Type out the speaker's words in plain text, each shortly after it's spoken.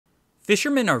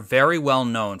Fishermen are very well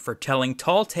known for telling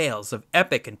tall tales of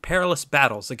epic and perilous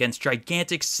battles against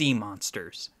gigantic sea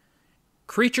monsters.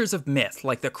 Creatures of myth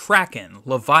like the Kraken,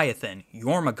 Leviathan,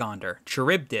 Jormungandr,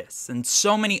 Charybdis, and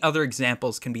so many other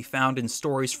examples can be found in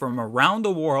stories from around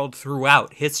the world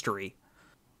throughout history.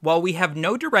 While we have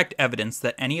no direct evidence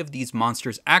that any of these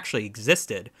monsters actually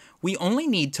existed, we only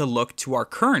need to look to our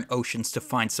current oceans to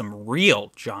find some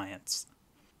real giants.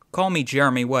 Call me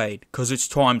Jeremy Wade, 'cause it's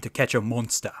time to catch a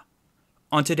monster.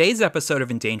 On today's episode of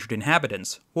Endangered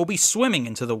Inhabitants, we'll be swimming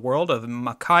into the world of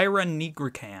Machaira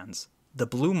nigricans, the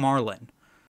blue marlin.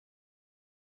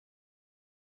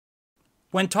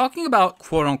 When talking about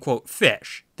quote-unquote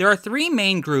fish, there are three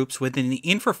main groups within the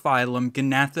infraphylum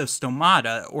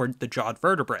Gnathostomata, or the jawed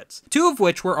vertebrates, two of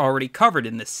which were already covered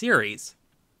in this series.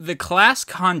 The class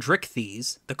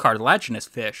Chondrichthyes, the cartilaginous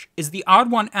fish, is the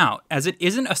odd one out, as it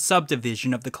isn't a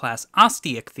subdivision of the class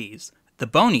Osteichthyes, the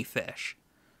bony fish.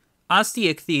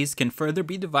 Osteichthyes can further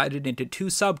be divided into two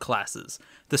subclasses,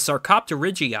 the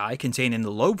Sarcopterygii containing the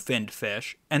lobe-finned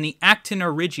fish, and the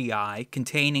Actinorygii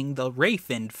containing the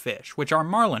ray-finned fish, which our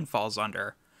marlin falls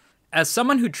under. As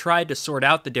someone who tried to sort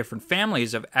out the different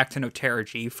families of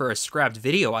Actinopterygi for a scrapped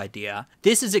video idea,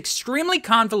 this is extremely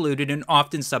convoluted and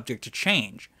often subject to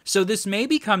change, so this may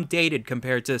become dated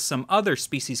compared to some other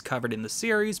species covered in the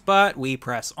series, but we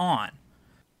press on.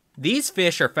 These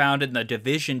fish are found in the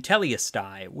division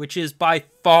Teleostae, which is by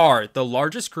far the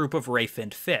largest group of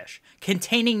ray-finned fish,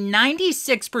 containing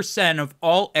 96% of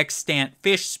all extant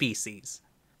fish species.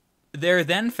 They're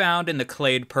then found in the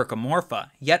clade Percomorpha,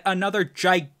 yet another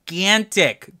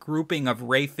gigantic grouping of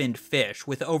ray-finned fish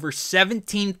with over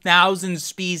 17,000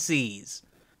 species.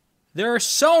 There are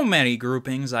so many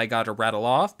groupings I gotta rattle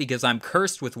off because I'm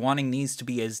cursed with wanting these to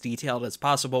be as detailed as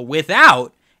possible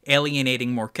without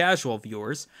alienating more casual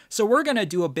viewers, so we're gonna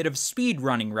do a bit of speed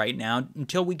running right now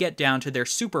until we get down to their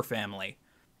superfamily.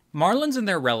 Marlins and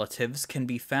their relatives can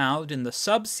be found in the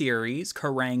subseries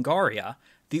Carangaria,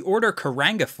 the order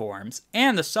Carangiformes,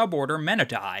 and the suborder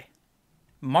Menadae.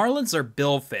 Marlins are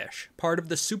billfish, part of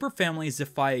the superfamily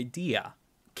Ziphiidae,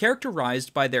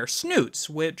 characterized by their snoots,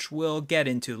 which we'll get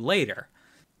into later.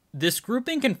 This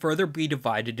grouping can further be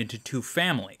divided into two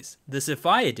families, the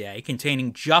Ziphiidae,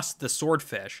 containing just the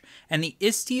swordfish, and the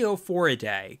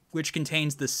Istiophoridae, which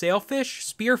contains the sailfish,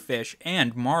 spearfish,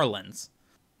 and marlins.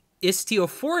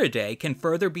 Istiophoridae can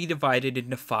further be divided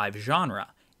into five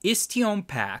genera: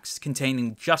 Istiompax,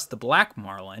 containing just the black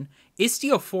marlin,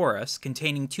 Istiophorus,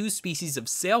 containing two species of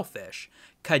sailfish,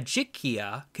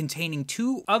 Cajicia, containing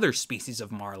two other species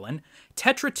of marlin,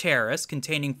 Tetrateris,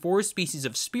 containing four species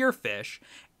of spearfish,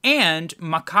 and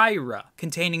Machaira,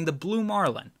 containing the blue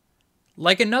marlin.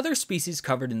 Like another species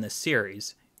covered in this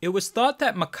series, it was thought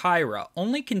that Machaira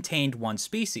only contained one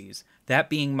species, that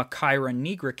being Machaira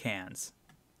nigricans.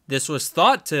 This was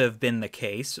thought to have been the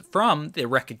case from the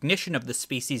recognition of the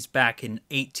species back in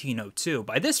 1802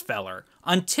 by this feller,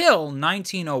 until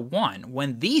 1901,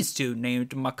 when these two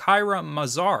named Machaira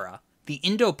mazara, the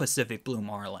Indo-Pacific blue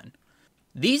marlin.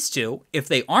 These two, if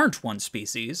they aren't one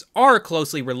species, are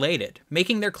closely related,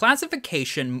 making their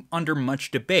classification under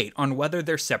much debate on whether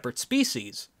they're separate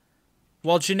species.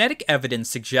 While genetic evidence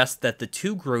suggests that the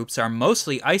two groups are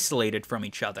mostly isolated from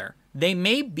each other, they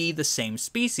may be the same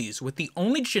species, with the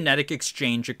only genetic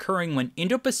exchange occurring when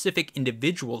Indo-Pacific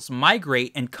individuals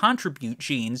migrate and contribute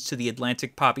genes to the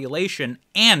Atlantic population,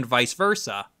 and vice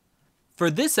versa. For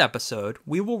this episode,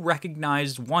 we will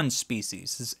recognize one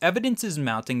species, as evidence is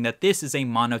mounting that this is a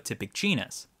monotypic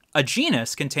genus, a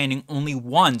genus containing only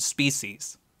one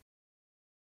species.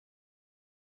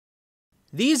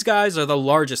 These guys are the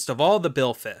largest of all the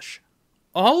billfish.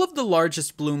 All of the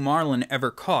largest blue marlin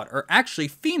ever caught are actually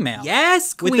female.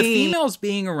 Yes, queen! With the females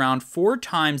being around 4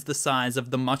 times the size of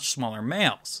the much smaller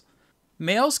males.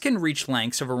 Males can reach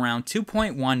lengths of around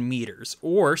 2.1 meters,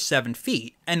 or 7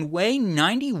 feet, and weigh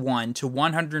 91 to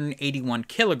 181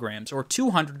 kilograms, or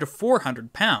 200 to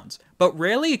 400 pounds, but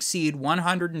rarely exceed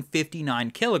 159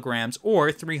 kilograms,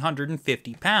 or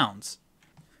 350 pounds.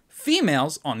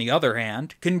 Females, on the other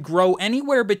hand, can grow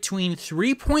anywhere between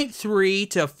 3.3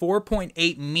 to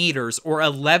 4.8 meters, or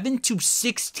 11 to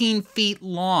 16 feet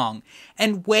long,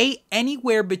 and weigh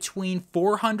anywhere between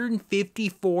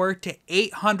 454 to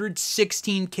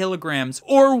 816 kilograms,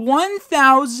 or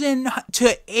 1,000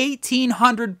 to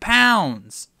 1,800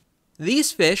 pounds.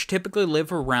 These fish typically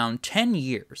live around 10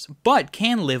 years, but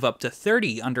can live up to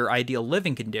 30 under ideal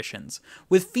living conditions,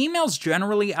 with females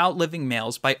generally outliving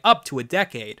males by up to a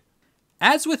decade.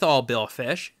 As with all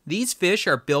billfish, these fish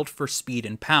are built for speed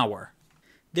and power.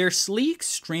 Their sleek,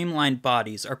 streamlined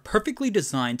bodies are perfectly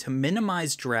designed to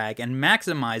minimize drag and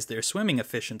maximize their swimming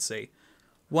efficiency.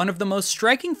 One of the most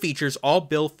striking features all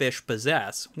billfish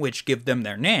possess, which give them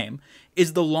their name,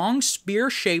 is the long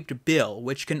spear-shaped bill,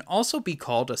 which can also be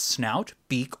called a snout,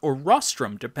 beak, or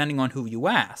rostrum depending on who you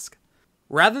ask.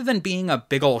 Rather than being a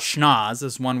big ol' schnoz,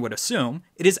 as one would assume,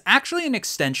 it is actually an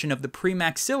extension of the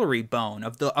premaxillary bone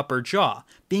of the upper jaw,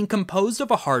 being composed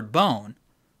of a hard bone.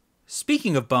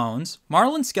 Speaking of bones,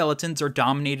 marlin skeletons are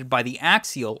dominated by the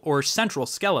axial or central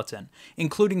skeleton,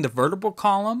 including the vertebral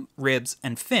column, ribs,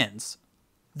 and fins.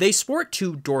 They sport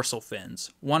 2 dorsal fins,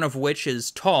 one of which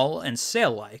is tall and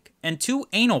sail-like, and 2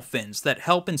 anal fins that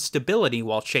help in stability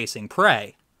while chasing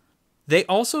prey. They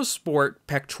also sport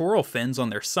pectoral fins on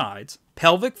their sides,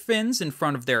 pelvic fins in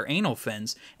front of their anal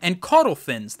fins, and caudal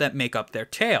fins that make up their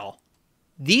tail.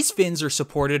 These fins are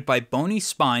supported by bony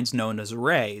spines known as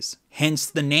rays, hence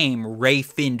the name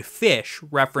ray-finned fish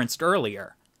referenced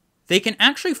earlier. They can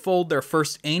actually fold their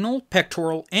first anal,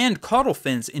 pectoral, and caudal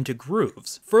fins into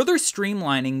grooves, further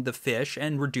streamlining the fish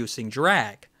and reducing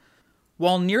drag.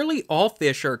 While nearly all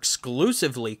fish are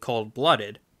exclusively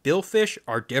cold-blooded, billfish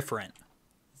are different.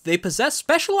 They possess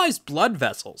specialized blood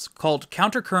vessels, called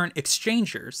countercurrent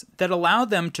exchangers, that allow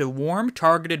them to warm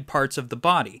targeted parts of the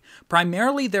body,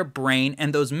 primarily their brain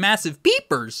and those massive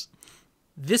peepers.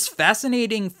 This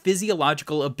fascinating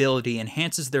physiological ability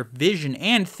enhances their vision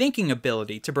and thinking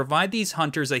ability to provide these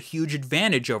hunters a huge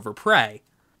advantage over prey.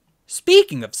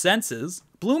 Speaking of senses,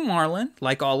 blue marlin,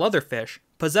 like all other fish,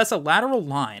 possess a lateral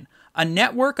line, a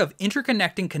network of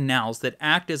interconnecting canals that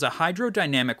act as a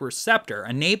hydrodynamic receptor,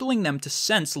 enabling them to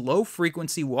sense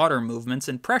low-frequency water movements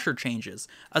and pressure changes,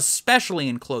 especially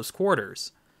in close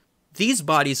quarters. These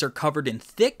bodies are covered in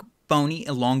thick, bony,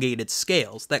 elongated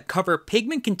scales that cover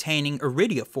pigment-containing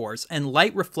iridophores and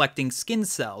light-reflecting skin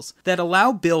cells that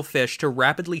allow billfish to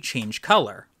rapidly change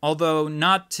color, although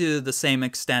not to the same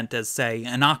extent as, say,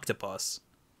 an octopus.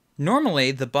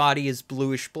 Normally, the body is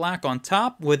bluish-black on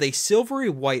top with a silvery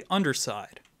white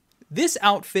underside. This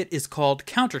outfit is called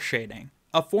countershading,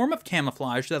 a form of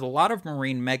camouflage that a lot of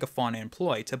marine megafauna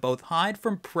employ to both hide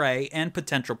from prey and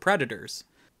potential predators.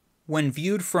 When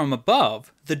viewed from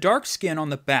above, the dark skin on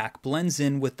the back blends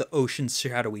in with the ocean's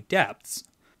shadowy depths.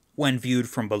 When viewed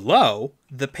from below,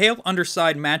 the pale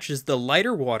underside matches the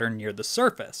lighter water near the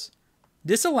surface.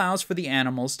 This allows for the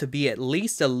animals to be at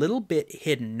least a little bit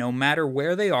hidden no matter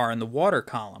where they are in the water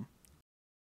column.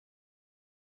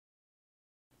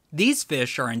 These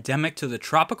fish are endemic to the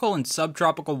tropical and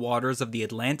subtropical waters of the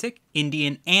Atlantic,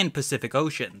 Indian, and Pacific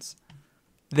Oceans.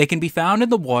 They can be found in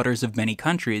the waters of many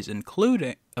countries,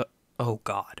 including...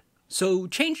 So,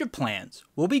 change of plans.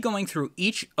 We'll be going through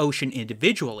each ocean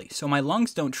individually, so my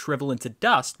lungs don't shrivel into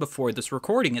dust before this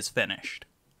recording is finished.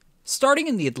 Starting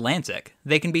in the Atlantic,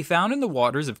 they can be found in the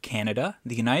waters of Canada,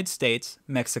 the United States,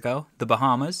 Mexico, the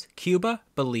Bahamas, Cuba,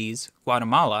 Belize,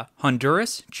 Guatemala,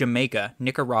 Honduras, Jamaica,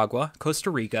 Nicaragua, Costa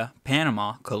Rica,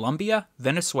 Panama, Colombia,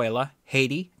 Venezuela,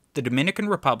 Haiti, the Dominican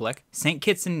Republic, St.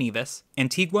 Kitts and Nevis,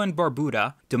 Antigua and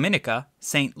Barbuda, Dominica,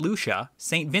 St. Lucia,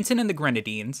 St. Vincent and the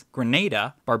Grenadines,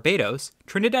 Grenada, Barbados,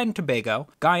 Trinidad and Tobago,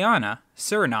 Guyana,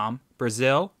 Suriname,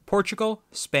 Brazil, Portugal,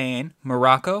 Spain,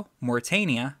 Morocco,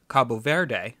 Mauritania, Cabo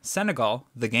Verde, Senegal,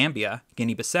 the Gambia,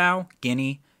 Guinea-Bissau,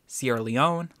 Guinea, Sierra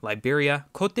Leone, Liberia,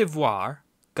 Côte d'Ivoire,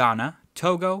 Ghana,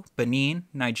 Togo, Benin,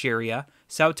 Nigeria,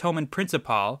 Sao Tome and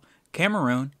Principe,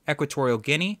 Cameroon, Equatorial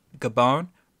Guinea, Gabon,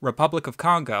 Republic of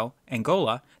Congo,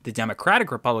 Angola, the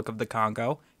Democratic Republic of the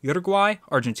Congo, Uruguay,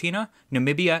 Argentina,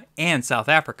 Namibia, and South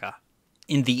Africa.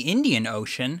 In the Indian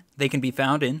Ocean, they can be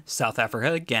found in South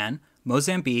Africa again,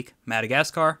 Mozambique,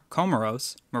 Madagascar,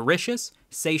 Comoros, Mauritius,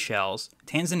 Seychelles,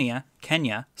 Tanzania,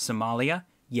 Kenya, Somalia,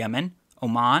 Yemen,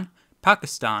 Oman,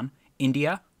 Pakistan,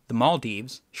 India, the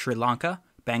Maldives, Sri Lanka,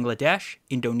 Bangladesh,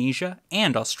 Indonesia,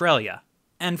 and Australia.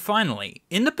 And finally,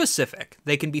 in the Pacific,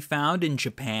 they can be found in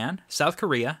Japan, South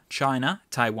Korea, China,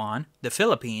 Taiwan, the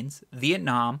Philippines,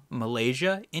 Vietnam,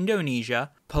 Malaysia, Indonesia,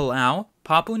 Palau,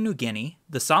 Papua New Guinea,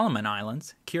 the Solomon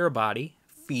Islands, Kiribati,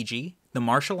 Fiji, the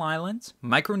Marshall Islands,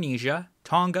 Micronesia,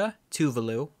 Tonga,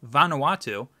 Tuvalu,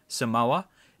 Vanuatu, Samoa,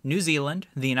 New Zealand,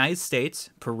 the United States,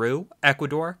 Peru,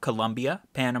 Ecuador, Colombia,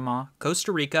 Panama,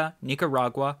 Costa Rica,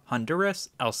 Nicaragua, Honduras,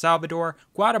 El Salvador,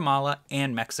 Guatemala,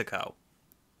 and Mexico.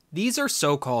 These are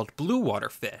so-called blue water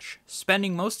fish,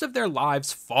 spending most of their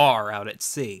lives far out at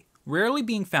sea, rarely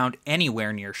being found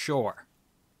anywhere near shore.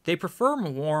 They prefer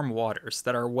warm waters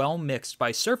that are well mixed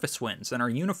by surface winds and are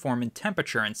uniform in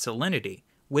temperature and salinity,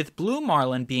 with blue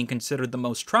marlin being considered the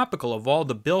most tropical of all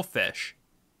the billfish.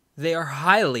 They are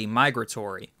highly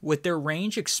migratory, with their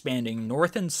range expanding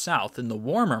north and south in the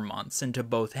warmer months into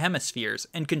both hemispheres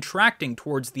and contracting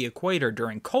towards the equator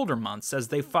during colder months as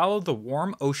they follow the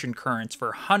warm ocean currents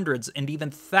for hundreds and even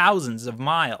thousands of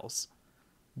miles.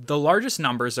 The largest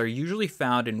numbers are usually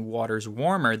found in waters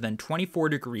warmer than 24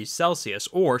 degrees Celsius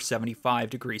or 75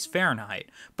 degrees Fahrenheit,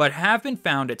 but have been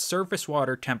found at surface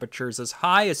water temperatures as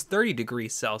high as 30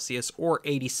 degrees Celsius or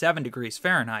 87 degrees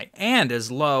Fahrenheit, and as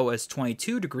low as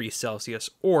 22 degrees Celsius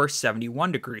or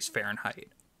 71 degrees Fahrenheit.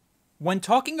 When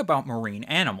talking about marine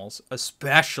animals,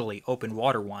 especially open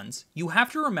water ones, you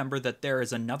have to remember that there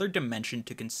is another dimension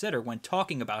to consider when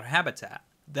talking about habitat,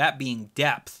 that being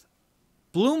depth.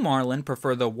 Blue marlin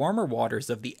prefer the warmer waters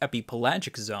of the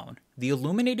epipelagic zone, the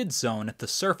illuminated zone at the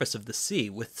surface of the sea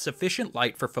with sufficient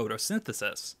light for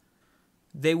photosynthesis.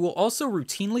 They will also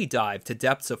routinely dive to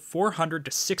depths of 400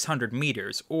 to 600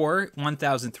 meters, or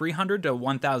 1,300 to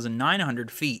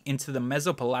 1,900 feet into the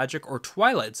mesopelagic or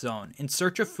twilight zone in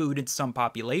search of food in some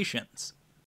populations.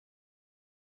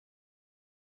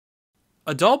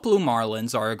 Adult blue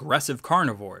marlins are aggressive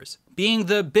carnivores, being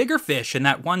the bigger fish in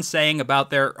that one saying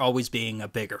about there always being a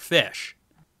bigger fish.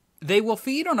 They will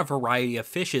feed on a variety of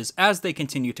fishes as they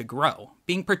continue to grow,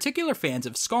 being particular fans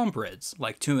of scombrids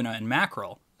like tuna and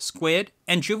mackerel, squid,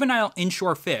 and juvenile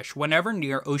inshore fish whenever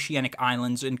near oceanic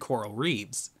islands and coral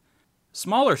reefs.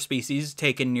 Smaller species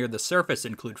taken near the surface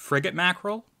include frigate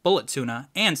mackerel, bullet tuna,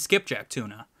 and skipjack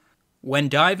tuna. When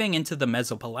diving into the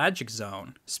mesopelagic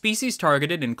zone, species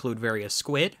targeted include various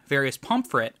squid, various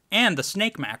pomfret, and the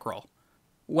snake mackerel.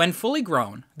 When fully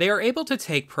grown, they are able to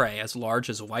take prey as large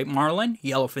as white marlin,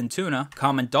 yellowfin tuna,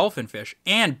 common dolphinfish,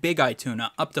 and big-eye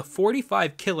tuna up to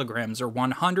 45 kilograms or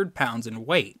 100 pounds in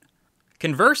weight.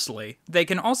 Conversely, they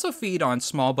can also feed on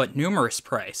small but numerous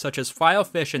prey such as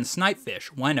filefish and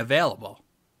snipefish when available.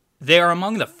 They are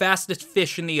among the fastest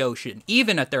fish in the ocean,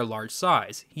 even at their large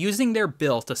size, using their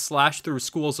bill to slash through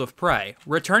schools of prey,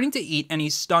 returning to eat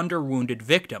any stunned or wounded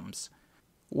victims.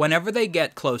 Whenever they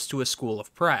get close to a school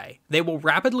of prey, they will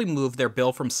rapidly move their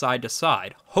bill from side to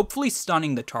side, hopefully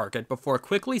stunning the target before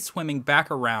quickly swimming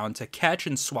back around to catch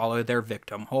and swallow their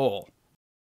victim whole.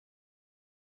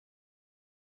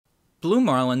 Blue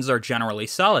marlins are generally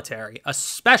solitary,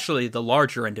 especially the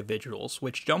larger individuals,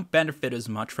 which don't benefit as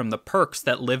much from the perks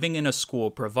that living in a school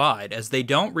provide, as they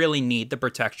don't really need the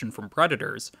protection from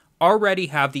predators, already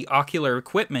have the ocular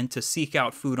equipment to seek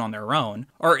out food on their own,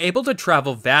 are able to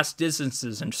travel vast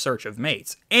distances in search of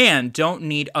mates, and don't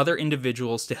need other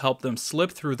individuals to help them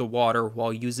slip through the water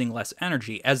while using less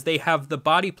energy, as they have the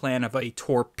body plan of a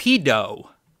torpedo.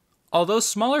 Although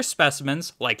smaller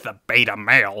specimens, like the beta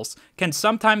males, can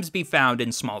sometimes be found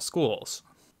in small schools.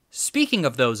 Speaking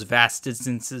of those vast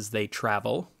distances they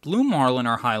travel, blue marlin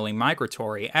are highly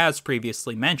migratory, as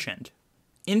previously mentioned.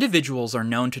 Individuals are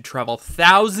known to travel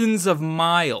thousands of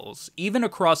miles, even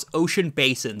across ocean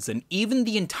basins and even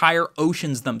the entire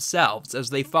oceans themselves, as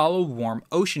they follow warm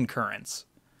ocean currents.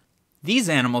 These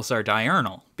animals are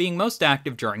diurnal, being most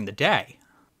active during the day.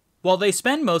 While they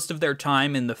spend most of their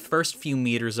time in the first few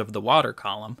meters of the water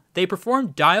column, they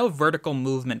perform diel vertical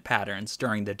movement patterns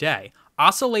during the day,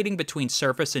 oscillating between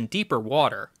surface and deeper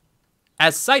water.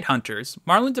 As sight hunters,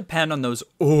 marlin depend on those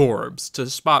orbs to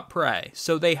spot prey,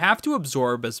 so they have to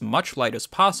absorb as much light as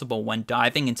possible when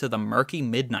diving into the murky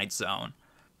midnight zone.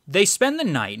 They spend the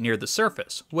night near the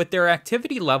surface, with their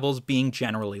activity levels being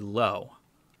generally low.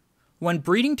 When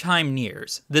breeding time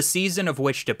nears, the season of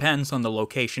which depends on the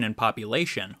location and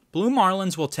population, blue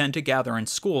marlins will tend to gather in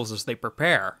schools as they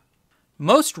prepare.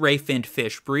 Most ray-finned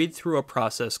fish breed through a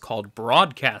process called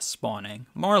broadcast spawning,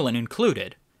 marlin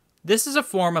included. This is a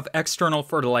form of external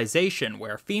fertilization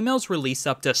where females release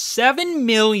up to 7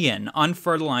 million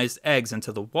unfertilized eggs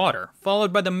into the water,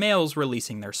 followed by the males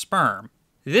releasing their sperm.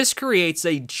 This creates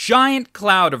a giant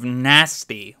cloud of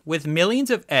nasty, with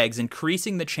millions of eggs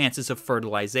increasing the chances of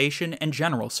fertilization and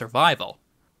general survival.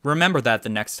 Remember that the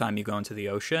next time you go into the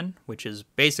ocean, which is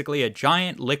basically a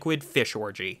giant liquid fish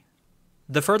orgy.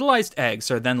 The fertilized eggs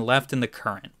are then left in the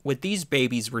current, with these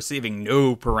babies receiving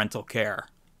no parental care.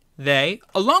 They,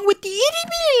 along with the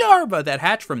itty-bitty larvae that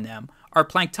hatch from them, are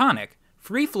planktonic,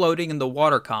 free-floating in the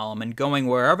water column and going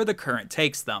wherever the current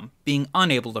takes them, being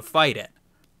unable to fight it.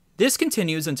 This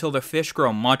continues until the fish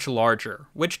grow much larger,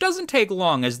 which doesn't take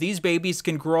long as these babies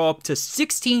can grow up to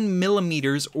 16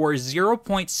 millimeters or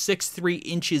 0.63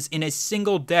 inches in a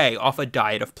single day off a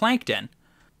diet of plankton.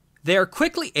 They are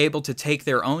quickly able to take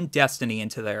their own destiny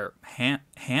into their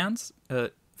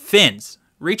fins,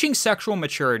 reaching sexual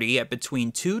maturity at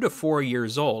between 2 to 4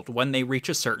 years old when they reach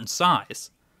a certain size.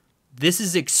 This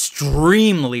is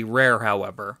extremely rare,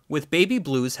 however, with baby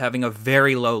blues having a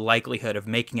very low likelihood of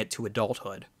making it to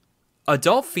adulthood.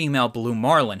 Adult female blue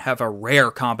marlin have a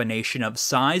rare combination of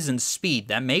size and speed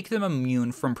that make them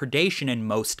immune from predation in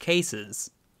most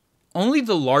cases. Only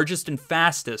the largest and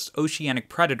fastest oceanic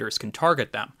predators can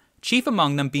target them, chief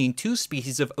among them being two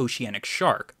species of oceanic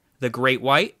shark, the great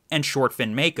white and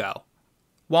short-fin mako.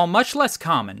 While much less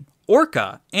common,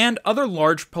 orca and other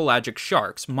large pelagic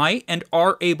sharks might and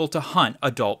are able to hunt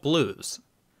adult blues.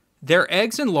 Their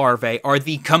eggs and larvae are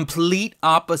the complete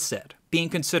opposite, being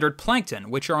considered plankton,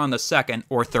 which are on the second,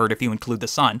 or third if you include the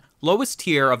sun, lowest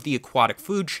tier of the aquatic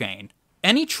food chain.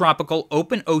 Any tropical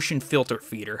open ocean filter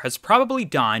feeder has probably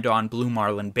dined on blue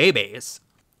marlin babies.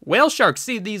 Whale sharks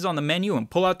see these on the menu and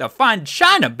pull out the fine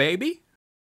china, baby!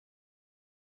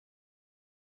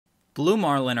 Blue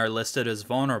marlin are listed as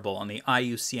vulnerable on the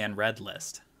IUCN Red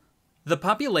List. The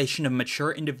population of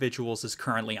mature individuals is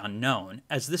currently unknown,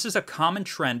 as this is a common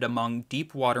trend among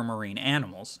deep water marine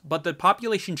animals, but the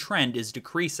population trend is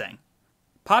decreasing.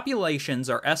 Populations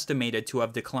are estimated to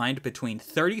have declined between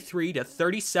 33 to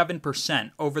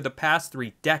 37% over the past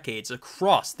 3 decades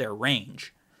across their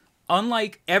range.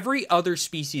 Unlike every other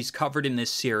species covered in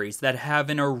this series that have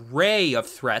an array of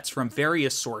threats from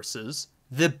various sources,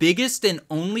 the biggest and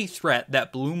only threat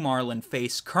that blue marlin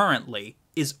face currently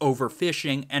is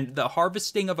overfishing and the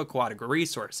harvesting of aquatic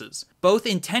resources, both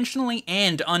intentionally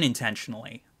and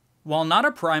unintentionally. While not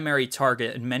a primary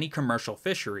target in many commercial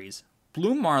fisheries,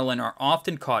 blue marlin are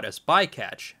often caught as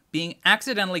bycatch, being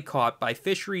accidentally caught by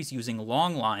fisheries using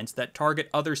long lines that target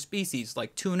other species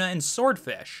like tuna and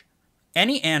swordfish.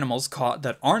 Any animals caught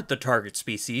that aren't the target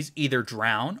species either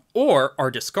drown or are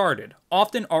discarded,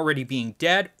 often already being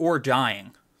dead or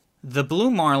dying. The blue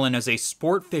marlin is a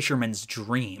sport fisherman's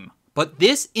dream, but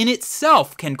this in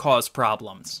itself can cause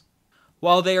problems.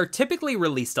 While they are typically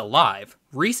released alive,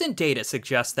 recent data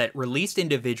suggests that released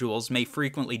individuals may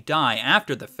frequently die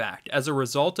after the fact as a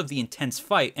result of the intense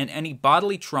fight and any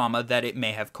bodily trauma that it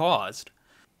may have caused.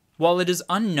 While it is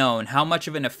unknown how much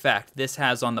of an effect this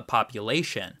has on the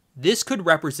population, this could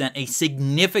represent a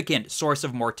significant source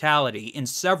of mortality in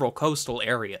several coastal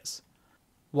areas.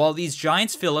 While these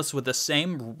giants fill us with the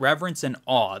same reverence and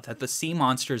awe that the sea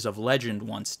monsters of legend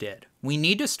once did, we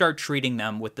need to start treating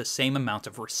them with the same amount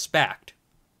of respect.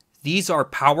 These are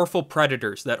powerful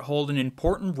predators that hold an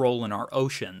important role in our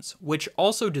oceans, which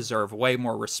also deserve way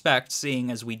more respect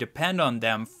seeing as we depend on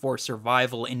them for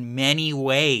survival in many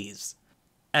ways.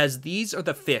 As these are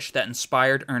the fish that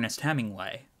inspired Ernest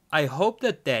Hemingway, I hope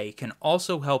that they can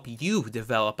also help you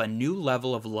develop a new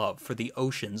level of love for the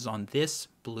oceans on this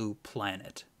blue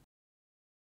planet.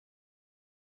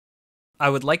 I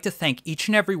would like to thank each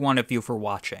and every one of you for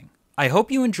watching. I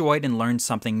hope you enjoyed and learned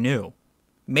something new.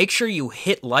 Make sure you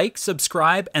hit like,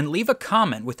 subscribe, and leave a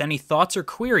comment with any thoughts or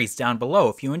queries down below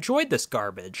if you enjoyed this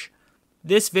garbage.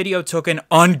 This video took an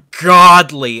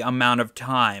ungodly amount of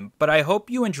time, but I hope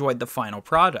you enjoyed the final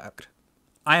product.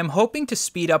 I am hoping to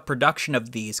speed up production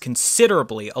of these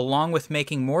considerably along with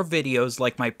making more videos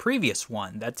like my previous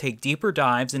one that take deeper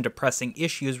dives into pressing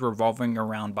issues revolving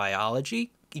around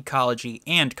biology, ecology,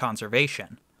 and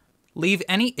conservation. Leave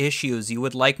any issues you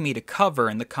would like me to cover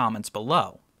in the comments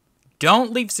below.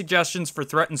 Don't leave suggestions for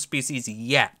threatened species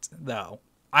yet, though.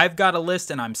 I've got a list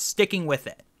and I'm sticking with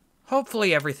it.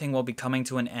 Hopefully everything will be coming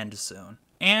to an end soon.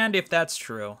 And if that's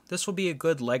true, this will be a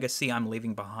good legacy I'm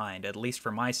leaving behind, at least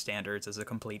for my standards, as a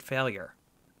complete failure.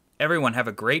 Everyone have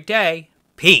a great day.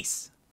 Peace!